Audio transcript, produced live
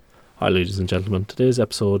Hi ladies and gentlemen, today's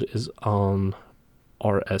episode is on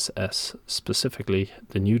RSS, specifically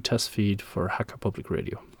the new test feed for Hacker Public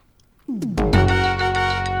Radio.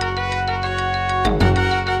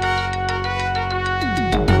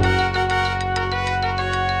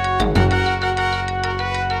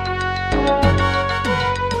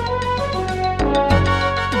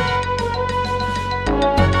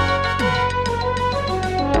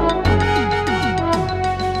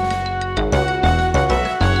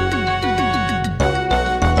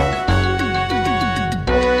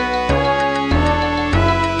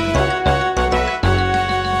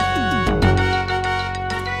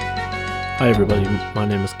 Hi everybody, my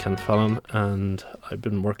name is Ken Fallon and I've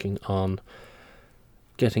been working on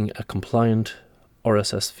getting a compliant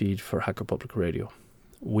RSS feed for Hacker Public Radio.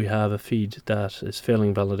 We have a feed that is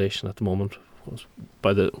failing validation at the moment.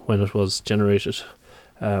 When it was generated,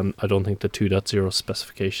 I don't think the 2.0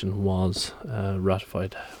 specification was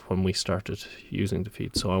ratified when we started using the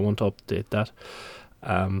feed, so I want to update that.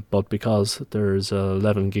 But because there's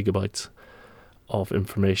 11 gigabytes of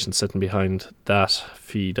information sitting behind that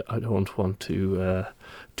feed, I don't want to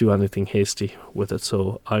do anything hasty with it,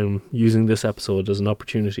 so I'm using this episode as an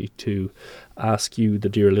opportunity to ask you, the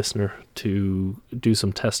dear listener, to do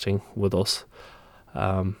some testing with us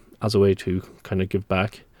as a way to kind of give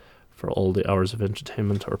back for all the hours of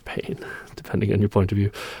entertainment or pain, depending on your point of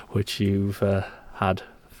view, which you've had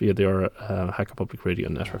via the Hacker Public Radio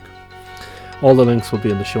network. All the links will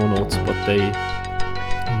be in the show notes, but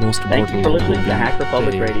most Thank you for listening to Hacker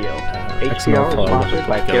Public Radio. HPR is sponsored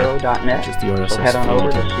by Caro.net, so head on over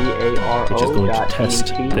to caro.net for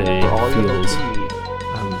all your fields.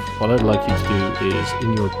 And what I'd like you to do is,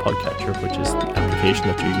 in your podcatcher, which is the application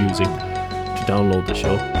that you're using to download the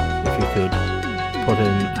show, if you could put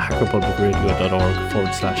in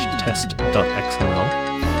hackerpublicradio.org/test.xml,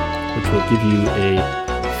 which will give you a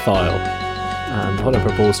file. And what I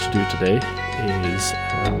propose to do today is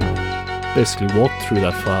basically walk through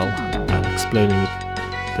that file and explaining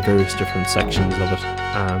the various different sections of it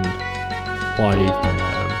and why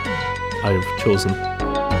I've chosen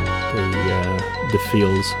the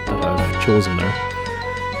fields that I've chosen there,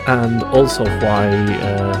 and also why,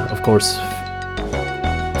 of course,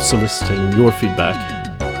 soliciting your feedback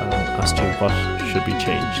as to what should be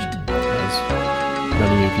changed. As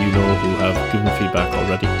many of you know who have given feedback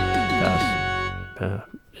already, that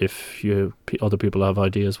if other people have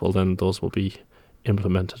ideas, well then those will be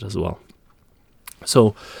implemented as well.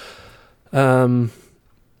 So, and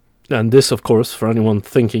this, of course, for anyone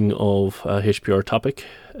thinking of a HPR topic,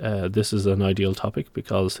 this is an ideal topic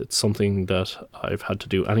because it's something that I've had to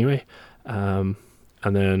do anyway. And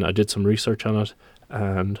then I did some research on it,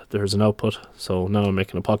 and there's an output. So now I'm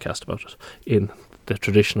making a podcast about it in the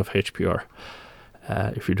tradition of HPR.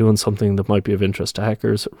 If you're doing something that might be of interest to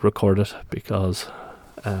hackers, record it, because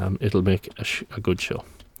it'll make a good show.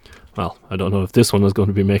 Well, I don't know if this one is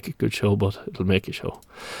going to make a good show, but it'll make a show.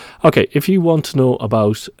 Okay, if you want to know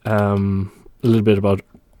about a little bit about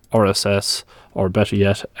RSS, or better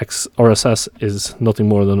yet, RSS is nothing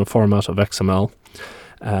more than a format of XML,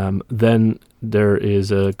 then there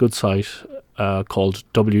is a good site called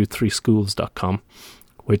w3schools.com,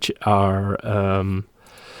 which are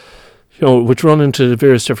which run into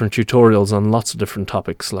various different tutorials on lots of different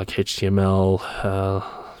topics like HTML,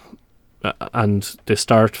 and they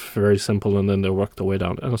start very simple and then they work their way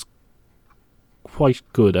down, and it's quite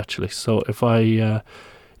good actually. So if I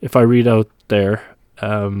read out there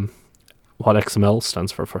what XML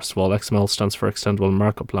stands for, first of all, XML stands for Extendable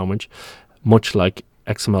Markup Language, much like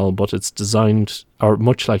XML, but it's designed, or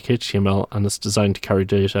much like HTML, and it's designed to carry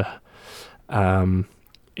data.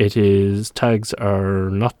 Tags are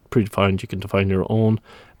not predefined, you can define your own,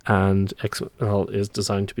 and XML is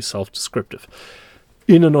designed to be self-descriptive.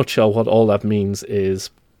 In a nutshell, what all that means is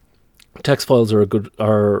text files are a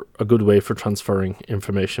good way for transferring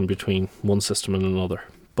information between one system and another,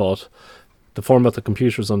 but the format that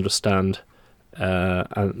computers understand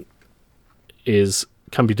can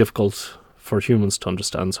be difficult for humans to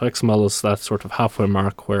understand. So XML is that sort of halfway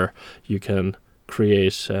mark where you can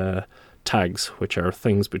create tags, which are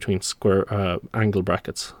things between square angle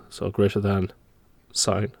brackets, so greater than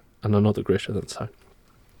sign and another greater than sign,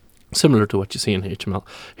 similar to what you see in HTML.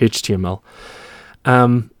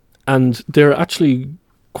 And they're actually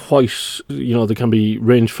quite, they can be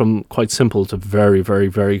ranged from quite simple to very, very,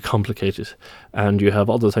 very complicated. And you have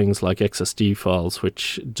other things like XSD files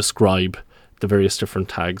which describe the various different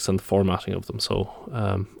tags and the formatting of them.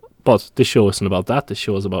 So, but this show isn't about that. This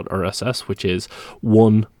show is about RSS, which is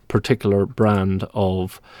one particular brand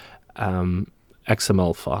of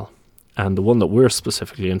XML file. And the one that we're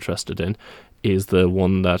specifically interested in is the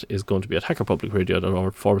one that is going to be at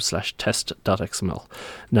hackerpublicradio.org/test.xml.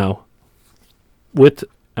 Now, with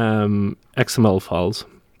XML files,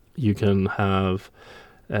 you can have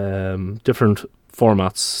different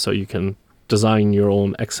formats, so you can design your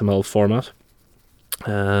own XML format,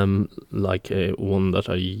 like one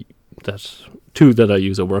that two that I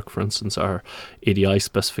use at work, for instance, are ADI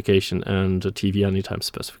specification and a TV Anytime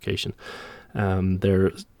specification.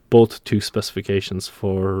 They're both two specifications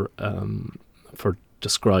for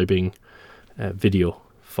describing video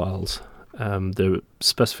files. The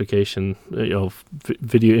specification,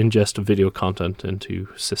 video ingest of video content into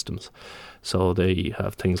systems. So they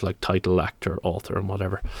have things like title, actor, author, and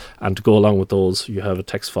whatever. And to go along with those, you have a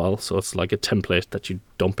text file. So it's like a template that you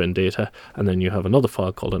dump in data. And then you have another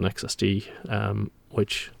file called an XSD,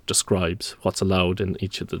 which describes what's allowed in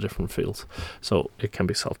each of the different fields. So it can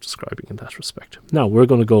be self-describing in that respect. Now we're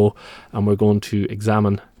going to go and we're going to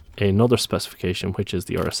examine another specification, which is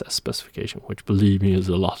the RSS specification, which, believe me, is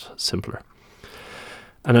a lot simpler.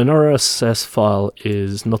 And an RSS file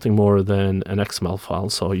is nothing more than an XML file.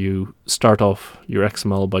 So you start off your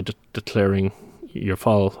XML by declaring your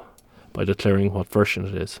file, by declaring what version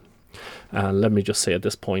it is. And let me just say at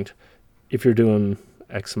this point, if you're doing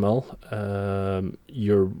XML,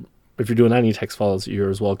 if you're doing any text files,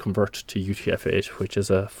 you're as well convert to UTF-8, which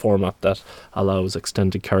is a format that allows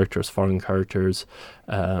extended characters, foreign characters,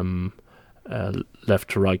 left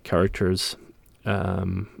to right characters,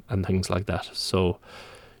 and things like that. So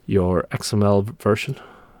your XML version,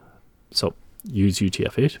 so use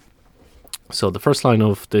UTF-8. So the first line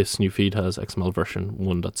of this new feed has XML version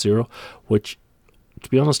 1.0, which, to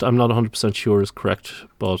be honest, I'm not 100% sure is correct,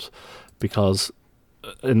 but because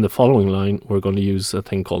in the following line we're going to use a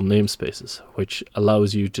thing called namespaces, which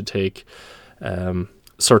allows you to take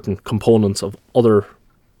certain components of other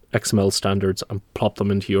XML standards and plop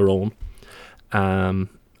them into your own. And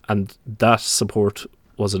that support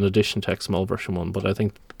was an addition to XML version 1, but I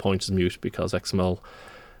think the point is moot because all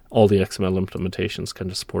the XML implementations can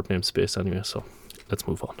just support namespace anyway, so let's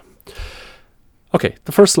move on. Okay,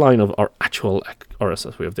 the first line of our actual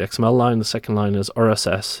RSS, we have the XML line, the second line is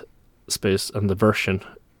RSS space, and the version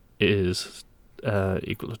is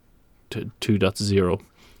equal to 2.0.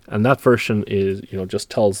 And that version is, just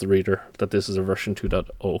tells the reader that this is a version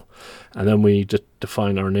 2.0. And then we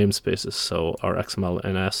define our namespaces. So our XML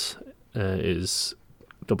NS is :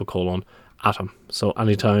 atom. So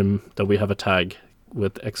anytime that we have a tag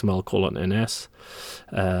with XML:NS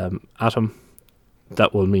atom,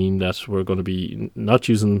 that will mean that we're going to be not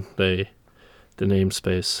using the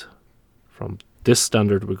namespace from this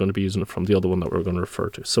standard, we're going to be using it from the other one that we're going to refer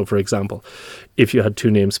to. So for example, if you had two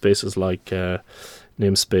namespaces like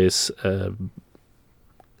namespace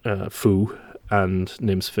foo and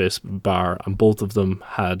namespace bar, and both of them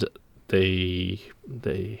had the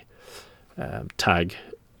tag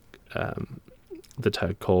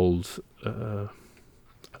called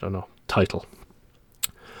title,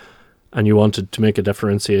 and you wanted to make a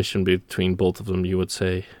differentiation between both of them, you would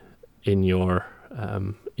say in your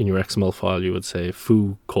XML file, you would say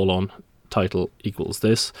foo : title equals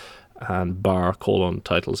this, and bar :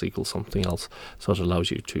 titles equals something else. So it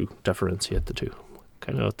allows you to differentiate the two.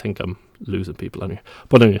 Kind of think I'm losing people anyway.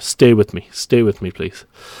 But anyway, stay with me, please.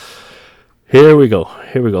 Here we go.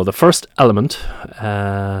 The first element,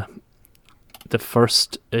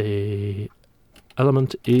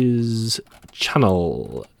 element is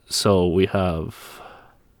channel. So we have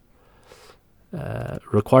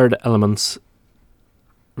required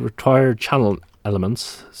channel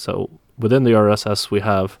elements. So within the RSS we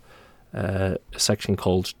have a section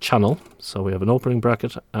called channel. So we have an opening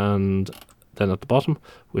bracket, and then at the bottom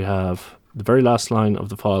we have the very last line of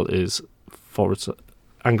the file is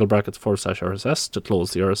angle brackets / RSS to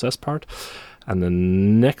close the RSS part, and the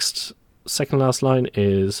next second last line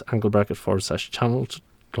is angle bracket / channel to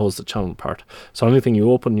close the channel part. So anything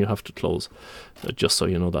you open you have to close, just so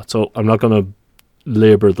you know that. So I'm not going to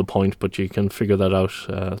labor the point, but you can figure that out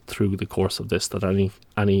through the course of this, that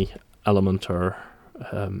any element or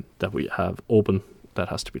that we have open, that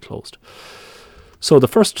has to be closed. So the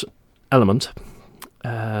first element,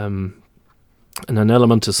 and an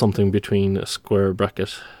element is something between a square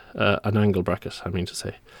bracket, an angle bracket,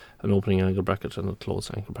 an opening angle bracket and a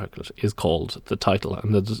closed angle bracket, is called the title.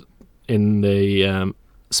 And in the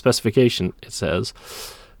specification it says,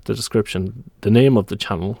 the description, the name of the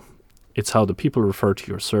channel, it's how the people refer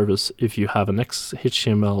to your service. If you have an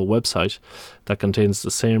HTML website that contains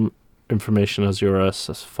the same information as your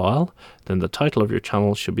RSS file, then the title of your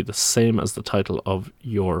channel should be the same as the title of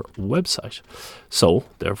your website. So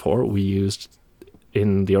therefore we used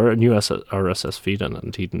in the new RSS feed, and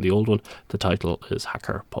indeed in the old one, the title is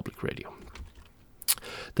Hacker Public Radio.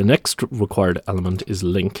 The next required element is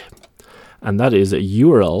link, and that is a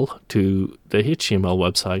URL to the HTML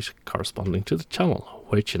website corresponding to the channel,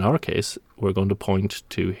 which in our case we're going to point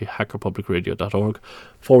to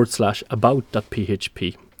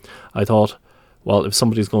hackerpublicradio.org/about.php. I thought, well, if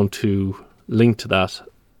somebody's going to link to that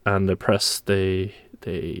and they press the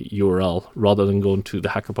URL rather than going to the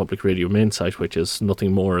Hacker Public Radio main site, which is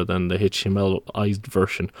nothing more than the HTMLized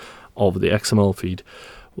version of the XML feed,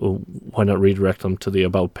 why not redirect them to the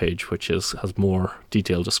About page, which has more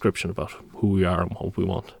detailed description about who we are and what we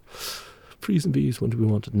want. Freeze and bees, when do we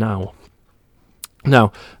want it? Now,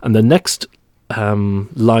 and the next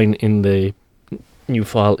line in the new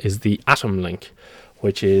file is the atom link,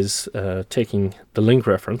 which is taking the link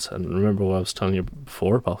reference. And remember what I was telling you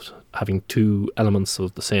before about having two elements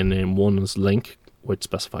of the same name. One is link, which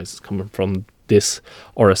specifies it's coming from this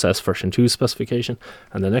RSS version 2 specification,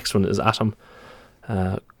 and the next one is atom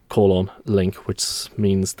link, which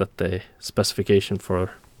means that the specification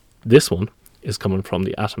for this one is coming from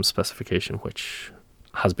the atom specification, which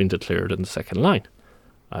has been declared in the second line.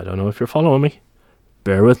 I don't know if you're following me.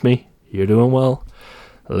 Bear with me. You're doing well.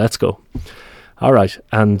 Let's go. All right,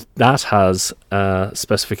 and that has a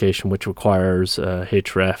specification which requires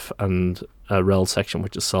href and a rel section,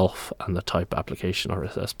 which is self, and the type application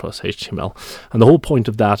RSS plus HTML. And the whole point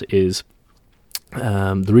of that is,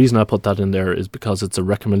 the reason I put that in there is because it's a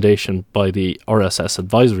recommendation by the RSS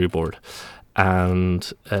advisory board,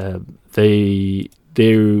 and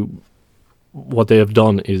what they have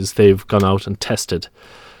done is they've gone out and tested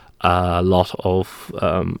a lot of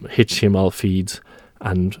HTML feeds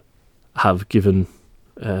and have given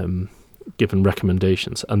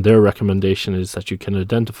recommendations, and their recommendation is that you can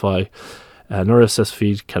identify an RSS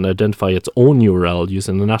feed can identify its own URL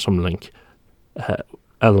using an atom link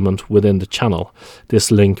element within the channel.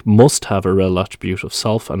 This link must have a rel attribute of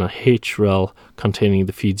self and a hrel containing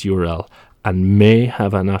the feed's URL, and may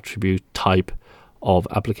have an attribute type of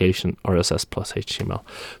application RSS plus HTML.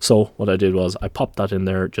 So what I did was I popped that in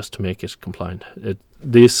there just to make it compliant. The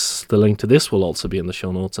link to this will also be in the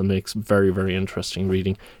show notes, and makes very, very interesting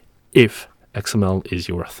reading if XML is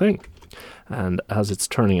your thing. And as it's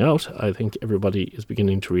turning out, I think everybody is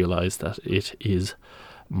beginning to realize that it is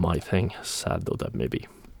my thing, sad though that may be.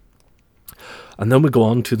 And then we go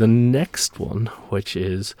on to the next one, which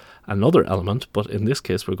is another element, but in this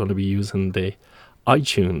case we're going to be using the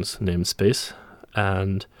iTunes namespace,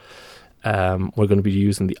 and we're going to be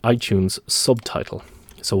using the iTunes subtitle.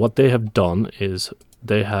 So what they have done is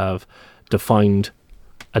they have defined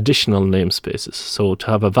additional namespaces. So to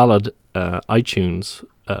have a valid iTunes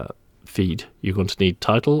feed, you're going to need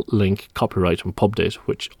title, link, copyright, and pub date,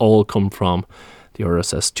 which all come from the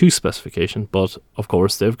RSS 2 specification. But of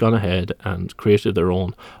course they've gone ahead and created their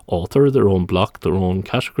own author, their own block, their own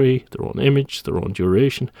category, their own image, their own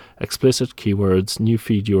duration, explicit, keywords, new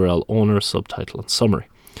feed URL, owner, subtitle, and summary.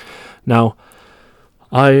 Now,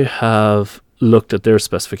 I have looked at their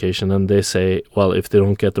specification, and they say, well, if they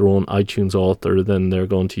don't get their own iTunes author, then they're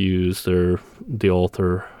going to use the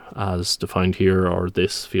author as defined here, or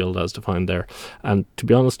this field as defined there. And to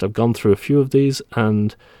be honest, I've gone through a few of these,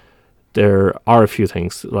 and there are a few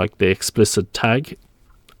things like the explicit tag.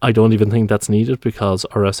 I don't even think that's needed, because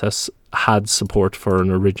RSS had support for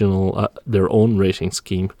an original their own rating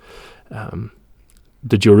scheme.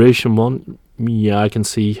 The duration one, yeah, I can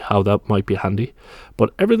see how that might be handy,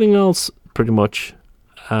 but everything else pretty much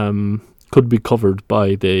could be covered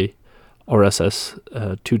by the RSS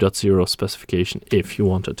 2.0 specification if you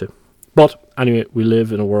wanted to. But anyway, we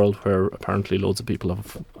live in a world where apparently loads of people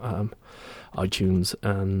have iTunes,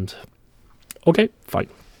 and okay, fine.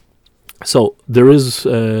 So there is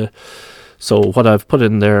so what I've put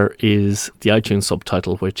in there is the iTunes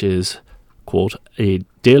subtitle, which is, quote, a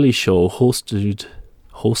daily show hosted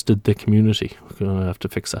the community. I'm going to have to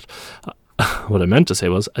fix that. What I meant to say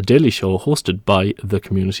was a daily show hosted by the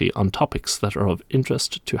community on topics that are of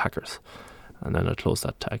interest to hackers. And then I close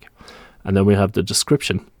that tag. And then we have the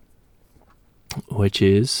description, which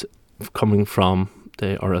is coming from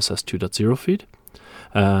the RSS 2.0 feed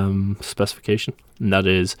specification. And that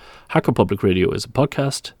is, Hacker Public Radio is a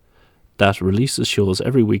podcast that releases shows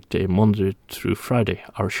every weekday, Monday through Friday.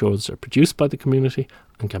 Our shows are produced by the community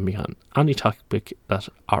and can be on any topic that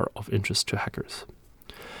are of interest to hackers.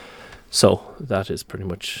 So that is pretty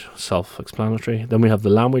much self-explanatory. Then we have the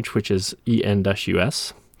language, which is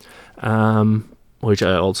EN-US, which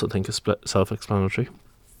I also think is self-explanatory.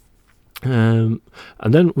 And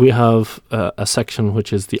then we have a section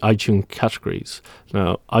which is the iTunes categories.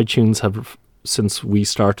 Now, iTunes have since we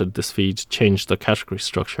started this feed, changed the category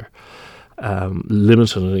structure,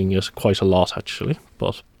 limiting it quite a lot actually,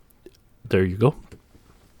 but there you go.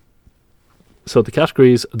 So the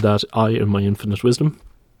categories that I, in my infinite wisdom,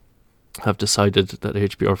 have decided that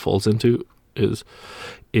HPR falls into is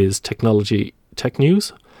technology, tech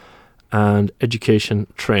news, and education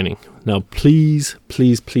training. Now please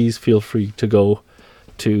feel free to go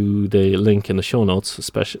to the link in the show notes,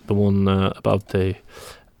 especially the one about the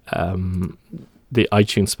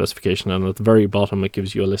iTunes specification, and at the very bottom it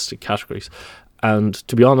gives you a list of categories. And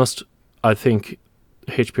to be honest, I think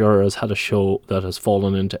HPR has had a show that has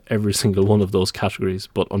fallen into every single one of those categories,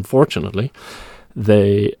 but unfortunately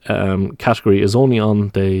the category is only on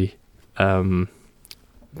the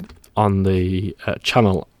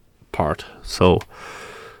channel part. So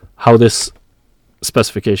how this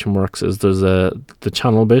specification works is there's the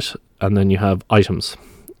channel bit, and then you have items.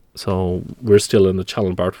 So we're still in the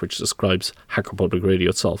channel part, which describes Hacker Public Radio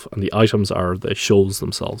itself, and the items are the shows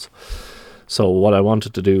themselves. So what I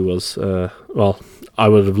wanted to do was, I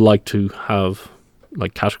would have liked to have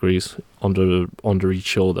like categories under each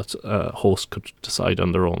show that a host could decide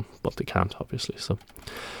on their own, but they can't, obviously. So,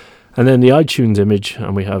 and then the iTunes image,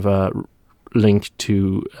 and we have a link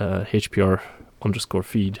to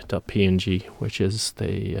HPR_feed.png, which is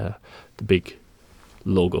the big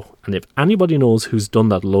logo. And if anybody knows who's done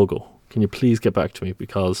that logo, can you please get back to me,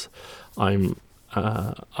 because I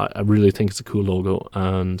really think it's a cool logo,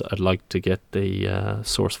 and I'd like to get the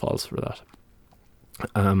source files for that.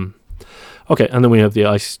 Okay, and then we have the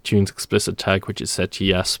iTunes explicit tag, which is set to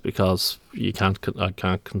yes, because I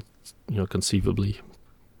can't conceivably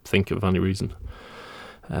think of any reason.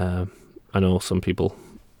 I know some people.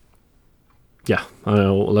 Yeah, I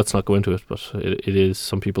know. Let's not go into it, but it is.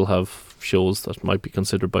 Some people have shows that might be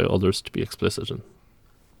considered by others to be explicit, and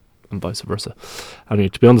vice versa. Anyway,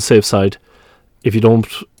 to be on the safe side, if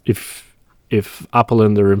Apple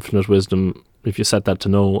in their infinite wisdom, if you set that to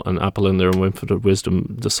no, and Apple in their infinite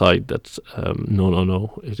wisdom decide that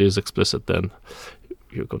no, it is explicit, then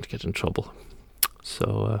you're going to get in trouble.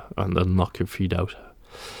 So and then knock your feed out.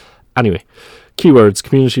 Anyway, keywords: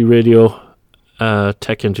 community radio,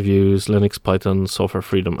 tech interviews, Linux, Python, software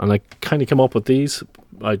freedom, and I kind of came up with these.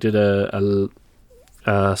 I did a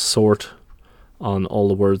sort on all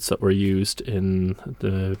the words that were used in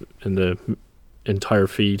the entire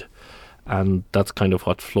feed, and that's kind of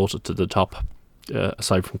what floated to the top,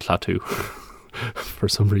 aside from Klaatu for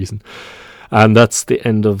some reason. And that's the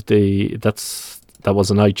end of that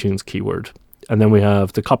was an iTunes keyword. And then we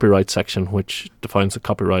have the copyright section, which defines the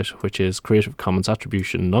copyright, which is Creative Commons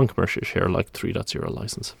Attribution, Non-Commercial Share Alike 3.0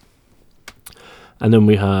 license. And then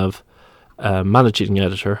we have Managing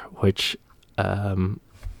Editor, which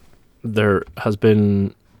there has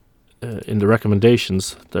been in the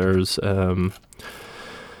recommendations. There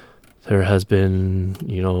has been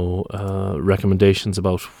recommendations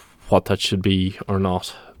about what that should be or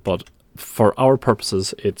not, but for our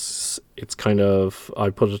purposes, it's kind of, I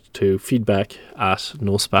put it to feedback at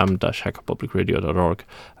nospam-hackerpublicradio.org,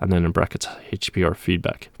 and then in brackets HPR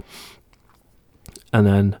feedback. And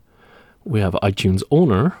then we have iTunes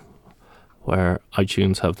Owner, where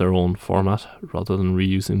iTunes have their own format rather than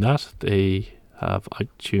reusing that. They have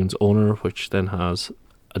iTunes Owner, which then has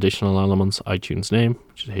additional elements: iTunes name,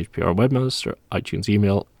 which is HPR Webmaster, iTunes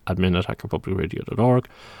email, admin@hackerpublicradio.org,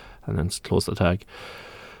 and then close the tag.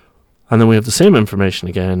 And then we have the same information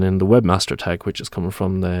again in the Webmaster tag, which is coming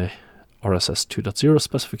from the RSS 2.0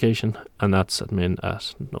 specification, and that's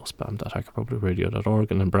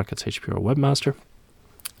admin@nospam.hackerpublicradio.org, and in brackets HPR Webmaster.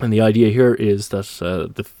 And the idea here is that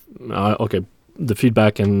the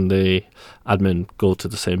feedback and the admin go to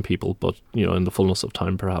the same people, but in the fullness of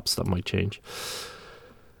time, perhaps that might change.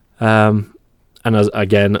 And as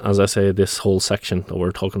I say, this whole section that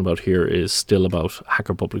we're talking about here is still about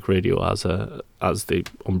Hacker Public Radio as the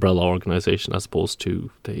umbrella organization, as opposed to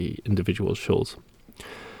the individual shows.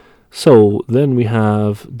 So then we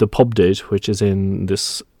have the pub date, which is in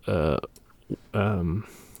this.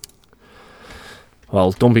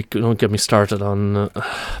 Well, don't get me started on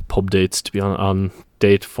pub dates. To be on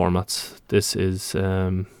date formats, this is.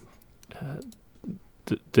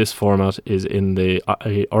 This format is in the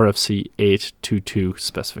RFC 822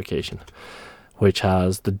 specification, which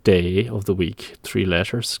has the day of the week, 3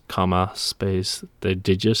 letters, comma, space, the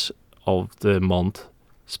digit of the month,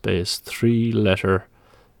 space, 3-letter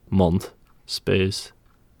month, space,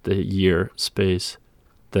 the year, space,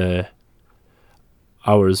 the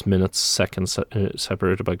hours, minutes, seconds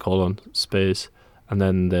separated by colon, space, and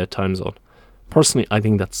then the time zone. Personally, I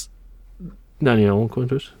think that's... No, I won't go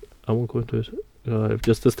into it.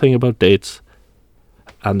 Just this thing about dates.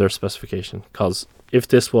 and their specification. Because if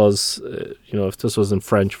this was, if this was in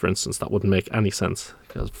French, for instance, that wouldn't make any sense.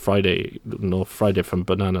 Because Friday from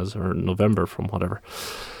bananas or November from whatever.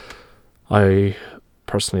 I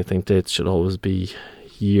personally think dates should always be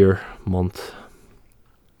year, month,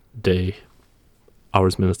 day,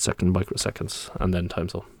 hours, minutes, second, microseconds, and then time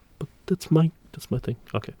zone. But that's my thing.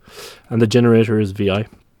 Okay. And the generator is VI.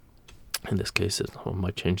 In this case, I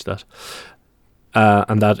might change that.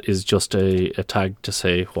 And that is just a tag to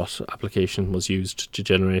say what application was used to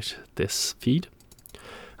generate this feed.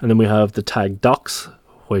 And then we have the tag docs,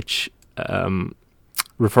 which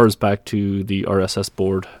refers back to the RSS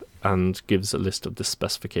board and gives a list of the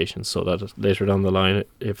specifications, so that later down the line,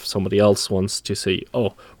 if somebody else wants to see,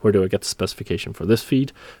 where do I get the specification for this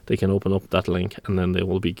feed, they can open up that link, and then they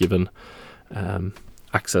will be given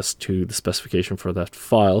access to the specification for that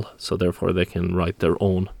file, so therefore they can write their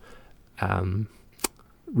own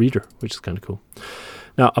reader, which is kind of cool.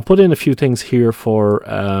 Now, I put in a few things here for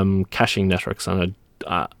caching networks, and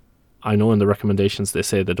I know in the recommendations they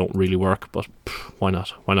say they don't really work, but why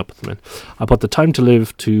not? Why not put them in? I put the time to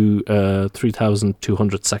live to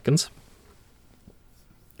 3,200 seconds,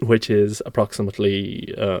 which is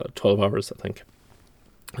approximately 12 hours, I think.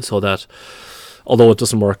 So that, although it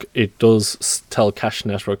doesn't work, it does tell cache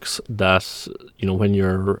networks that, when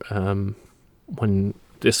you're when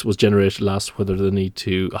this was generated last, how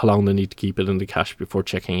long they need to keep it in the cache before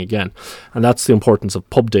checking again. And that's the importance of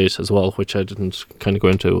pub date as well, which I didn't kind of go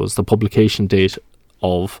into, was the publication date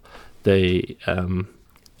of the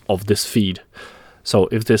of this feed. So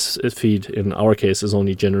if this feed, in our case, is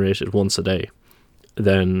only generated once a day,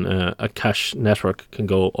 then a cache network can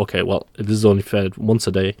go, okay, well, this is only fed once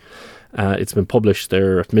a day. It's been published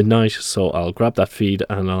there at midnight, so I'll grab that feed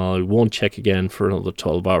and I won't check again for another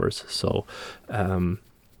 12 hours. So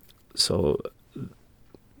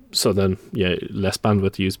then, less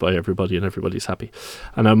bandwidth used by everybody and everybody's happy.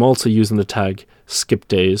 And I'm also using the tag skip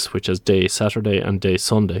days, which is day Saturday and day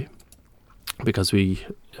Sunday, because we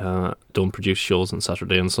don't produce shows on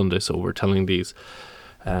Saturday and Sunday, so we're telling these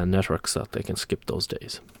networks that they can skip those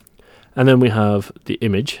days. And then we have the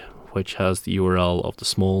image, which has the URL of the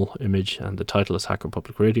small image, and the title is Hacker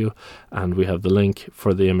Public Radio, and we have the link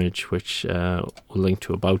for the image, which will link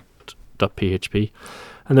to about.php.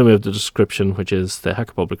 And then we have the description, which is the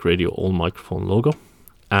Hacker Public Radio old microphone logo.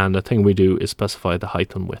 And the thing we do is specify the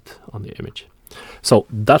height and width on the image. So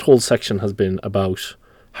that whole section has been about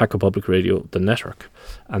Hacker Public Radio, the network.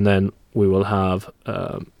 And then we will have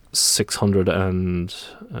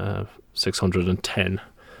 610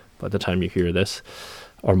 by the time you hear this,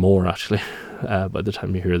 or more actually, by the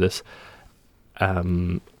time you hear this,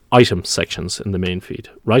 item sections in the main feed.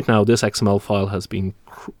 Right now, this XML file has been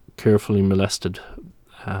carefully molested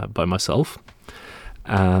by myself,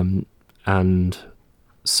 and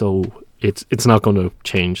so it's not going to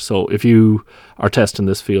change. So if you are testing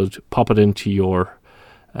this field, pop it into your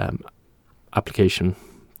application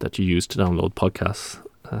that you use to download podcasts.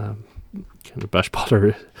 Kind of Bash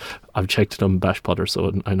Potter. I've checked it on Bash Potter,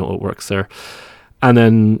 so I know it works there. And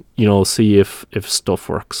then see if stuff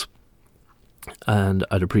works. And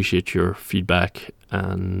I'd appreciate your feedback.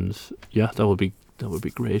 And that would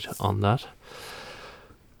be great on that.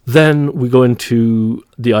 Then we go into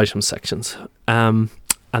the item sections, and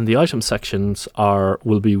the item sections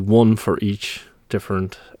will be one for each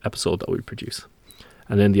different episode that we produce.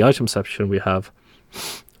 And in the item section we have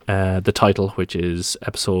the title, which is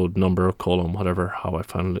episode number, whatever, how I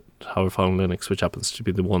found Linux, which happens to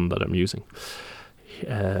be the one that I'm using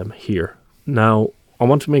here. Now I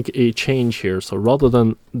want to make a change here, so rather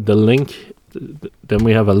than the link, then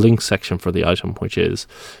we have a link section for the item, which is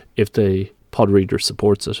if the pod reader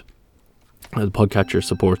supports it, the podcatcher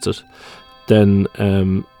supports it, then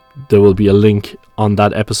there will be a link on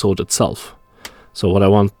that episode itself. So what I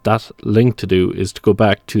want that link to do is to go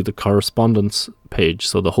back to the correspondence page,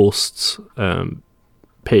 so the hosts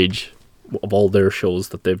page of all their shows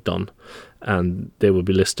that they've done, and they will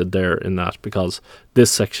be listed there in that, because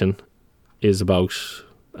this section is about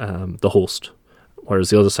the host, whereas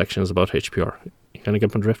the other section is about HPR. You kind of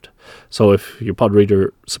get my drift? So if your pod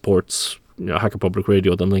reader supports Hacker Public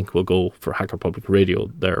Radio, the link will go for Hacker Public Radio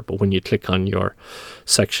there. But when you click on your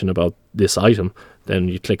section about this item, then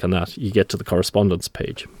you click on that, you get to the correspondence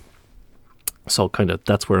page. So kind of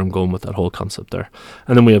that's where I'm going with that whole concept there.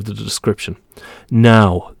 And then we have the description.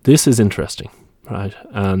 Now, this is interesting, right?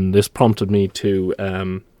 And this prompted me to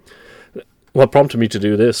what prompted me to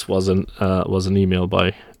do this was an email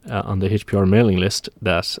by on the HPR mailing list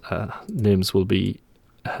that names will be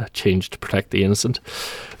changed to protect the innocent.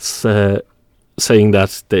 It's, saying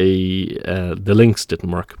that the links didn't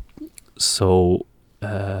work. So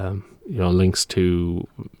links to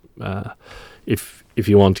if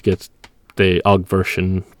you want to get the OGG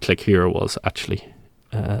version, click here was actually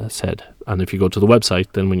said. And if you go to the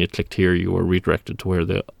website, then when you clicked here, you were redirected to where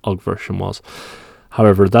the OGG version was.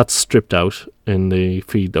 However, that's stripped out in the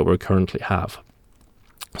feed that we currently have.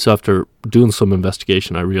 So after doing some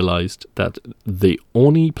investigation, I realized that the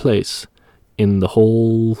only place in the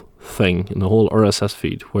whole thing, in the whole RSS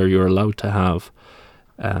feed, where you're allowed to have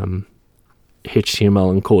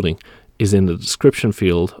HTML encoding is in the description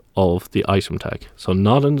field of the item tag. So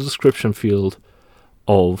not in the description field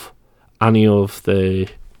of any of the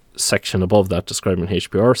section above that describing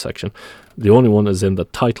HPR section. The only one is in the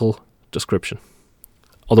title description.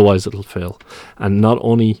 Otherwise it'll fail. And not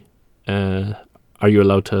only are you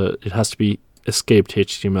allowed to, it has to be escaped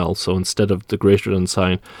HTML. So instead of the greater than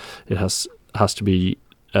sign, it has to be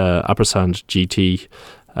ampersand GT,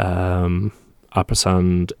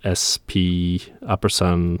 ampersand SP,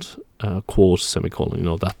 ampersand quote, semicolon,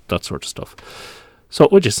 that sort of stuff. So,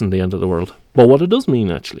 which isn't the end of the world. But what it does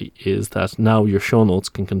mean actually is that now your show notes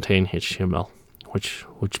can contain HTML, which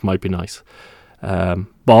might be nice.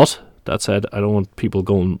 But that said, I don't want people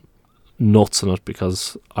going nuts on it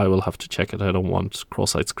because I will have to check it. I don't want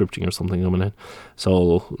cross-site scripting or something coming in.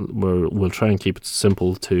 So we'll try and keep it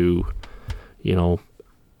simple to,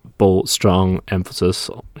 bold, strong emphasis,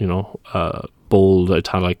 bold,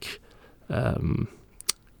 italic,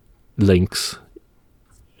 links,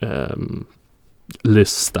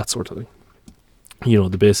 lists, that sort of thing.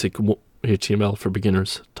 The basic HTML for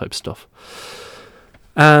beginners type stuff.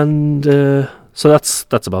 And so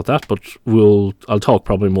that's about that. But I'll talk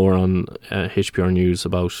probably more on HPR news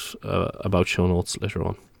about show notes later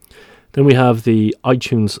on. Then we have the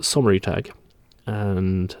iTunes summary tag,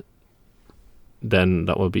 and then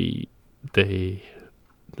that will be the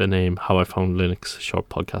name, How I Found Linux, short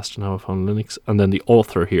podcast on How I Found Linux, and then the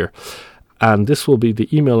author here. And this will be the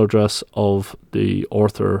email address of the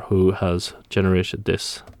author who has generated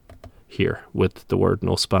this here with the word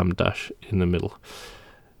no spam dash in the middle.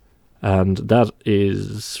 And that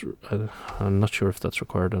is, I'm not sure if that's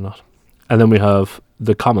required or not. And then we have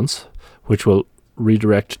the comments, which will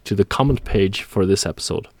redirect to the comment page for this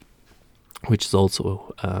episode, which is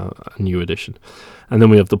also a new addition. And then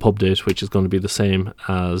we have the pub date, which is going to be the same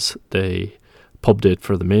as the pub date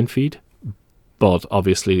for the main feed, but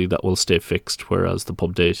obviously that will stay fixed, whereas the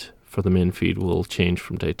pub date for the main feed will change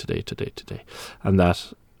from day to day to day to day. And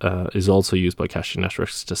that is also used by caching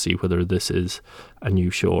networks to see whether this is a new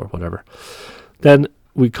show or whatever. Then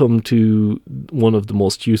we come to one of the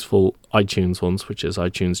most useful iTunes ones, which is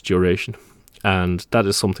iTunes duration. And that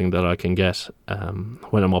is something that I can get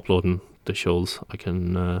when I'm uploading the shows. I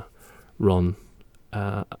can run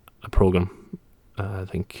a program, I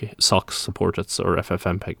think SOX support it, or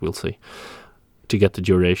FFmpeg, we'll see, to get the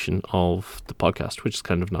duration of the podcast, which is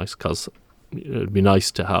kind of nice because it'd be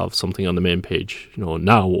nice to have something on the main page,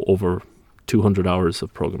 now over 200 hours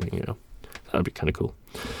of programming, that'd be kind of cool.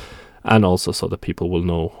 And also so that people will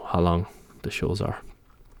know how long the shows are.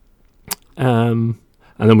 And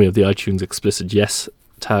then we have the iTunes explicit yes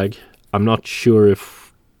tag. I'm not sure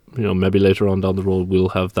if, maybe later on down the road we'll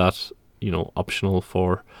have that, optional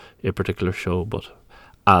for a particular show, but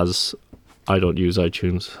as I don't use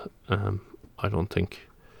iTunes, I don't think,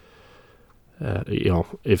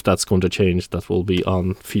 if that's going to change, that will be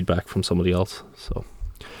on feedback from somebody else. So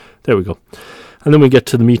there we go. And then we get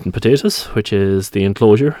to the meat and potatoes, which is the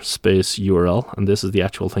enclosure space URL. And this is the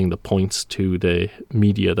actual thing that points to the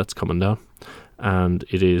media that's coming down. And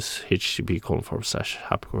it is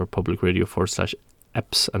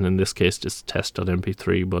http://happypublicradio/eps. And in this case, it's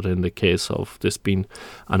test.mp3. But in the case of this being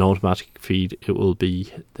an automatic feed, it will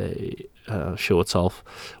be the show itself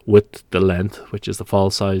with the length, which is the file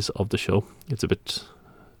size of the show. It's a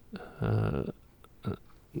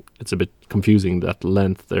bit confusing, that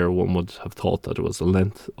length there. One would have thought that it was the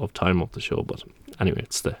length of time of the show, but anyway,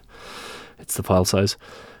 it's the file size.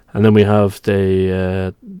 And then we have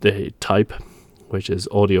the type, which is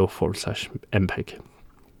audio/MPEG.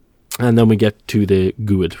 And then we get to the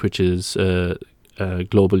GUID, which is a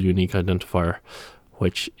global unique identifier,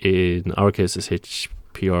 which in our case is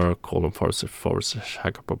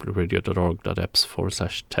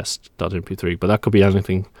hpr://hackerpublicradio.org.eps/test.mp3. But that could be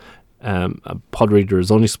anything. A Podreader is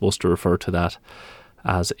only supposed to refer to that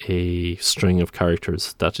as a string of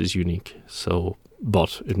characters that is unique. So,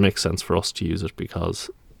 but it makes sense for us to use it because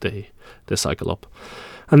they cycle up.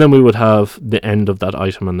 And then we would have the end of that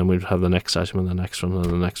item, and then we'd have the next item, and the next one, and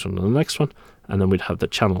the next one, and the next one, and then we'd have the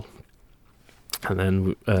channel. And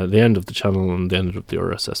then the end of the channel and the end of the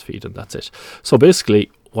RSS feed, and that's it. So basically,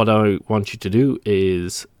 what I want you to do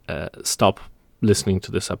is stop listening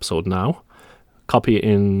to this episode now, copy it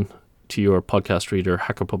in to your podcast reader,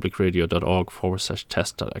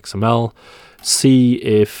 hackerpublicradio.org/test.xml. See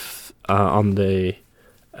if on the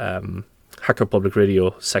Hacker Public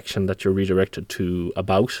Radio section that you're redirected to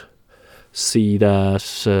About, see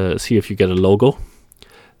if you get a logo.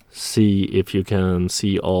 See if you can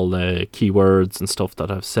see all the keywords and stuff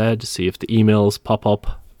that I've said. See if the emails pop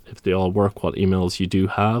up, if they all work, what emails you do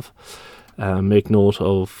have. Make note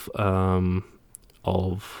of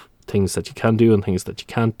things that you can do and things that you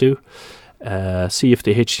can't do. See if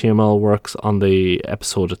the HTML works on the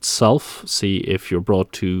episode itself. See if you're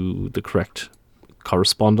brought to the correct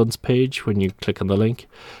correspondence page when you click on the link.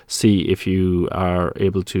 See if you are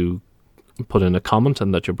able to put in a comment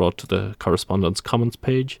and that you're brought to the correspondence comments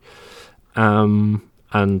page. And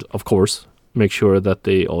of course, make sure that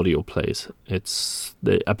the audio plays. It's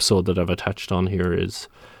the episode that I've attached on here is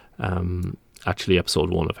actually episode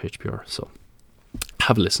 1 of HPR. So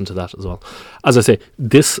have a listen to that as well. As I say,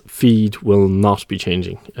 this feed will not be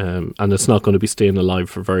changing, and it's not going to be staying alive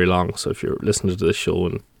for very long. So if you're listening to this show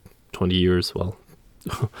in 20 years, well,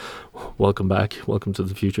 welcome back. Welcome to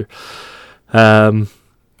the future.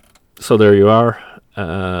 So there you are.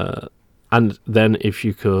 And then if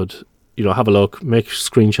you could, have a look, make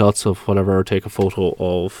screenshots of whatever, or take a photo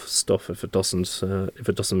of stuff if it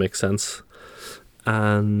doesn't make sense.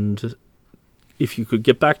 And if you could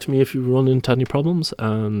get back to me if you run into any problems,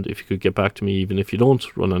 and if you could get back to me even if you don't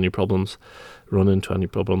run into any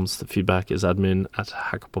problems, the feedback is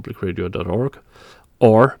admin@hackerpublicradio.org.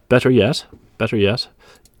 Or better yet,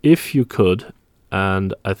 if you could,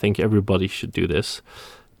 and I think everybody should do this,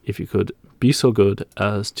 if you could be so good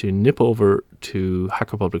as to nip over to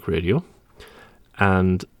Hacker Public Radio,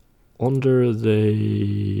 and under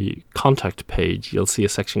the contact page, you'll see a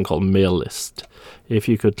section called Mail List. If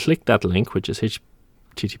you could click that link, which is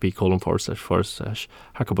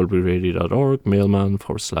http://hackerpublicradio.org,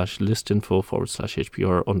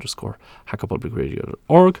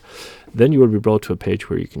 mailman/listinfo/HPR_hackerpublicradio.org, then you will be brought to a page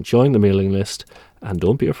where you can join the mailing list. And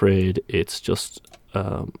don't be afraid, it's just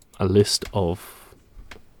a list of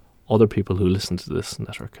other people who listen to this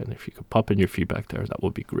network. And if you could pop in your feedback there, that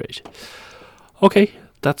would be great. Okay,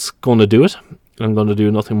 that's going to do it. I'm going to do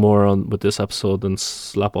nothing more with this episode than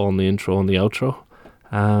slap on the intro and the outro.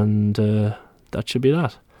 And that should be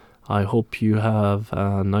that. I hope you have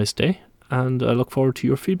a nice day, and I look forward to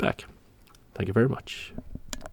your feedback. Thank you very much.